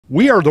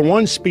We are the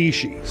one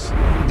species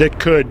that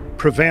could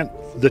prevent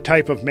the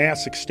type of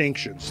mass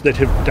extinctions that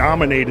have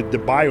dominated the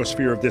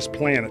biosphere of this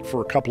planet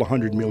for a couple of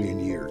 100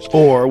 million years.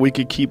 Or we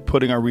could keep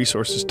putting our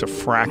resources to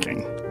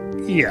fracking.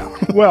 Yeah,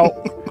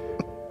 well,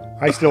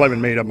 I still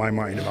haven't made up my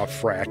mind about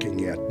fracking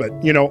yet. But,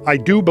 you know, I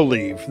do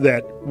believe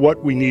that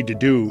what we need to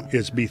do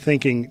is be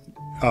thinking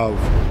of,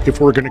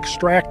 if we're going to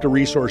extract the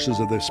resources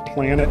of this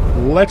planet,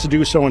 let's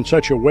do so in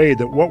such a way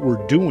that what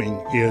we're doing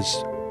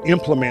is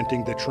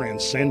implementing the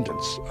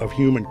transcendence of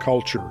human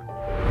culture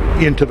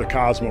into the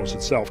cosmos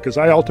itself. Because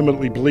I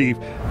ultimately believe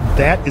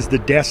that is the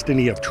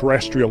destiny of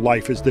terrestrial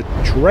life, is that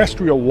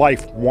terrestrial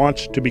life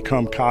wants to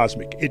become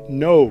cosmic. It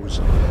knows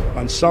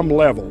on some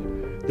level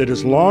that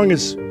as long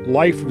as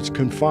life is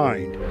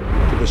confined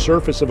to the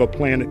surface of a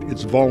planet,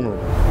 it's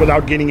vulnerable.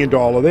 Without getting into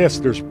all of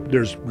this,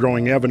 there's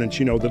growing evidence,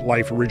 you know, that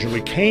life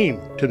originally came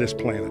to this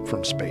planet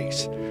from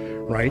space,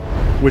 right?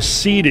 Was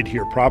seeded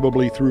here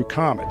probably through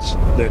comets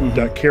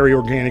that carry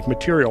organic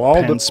material.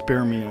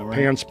 Panspermia, right?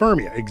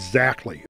 Panspermia, exactly.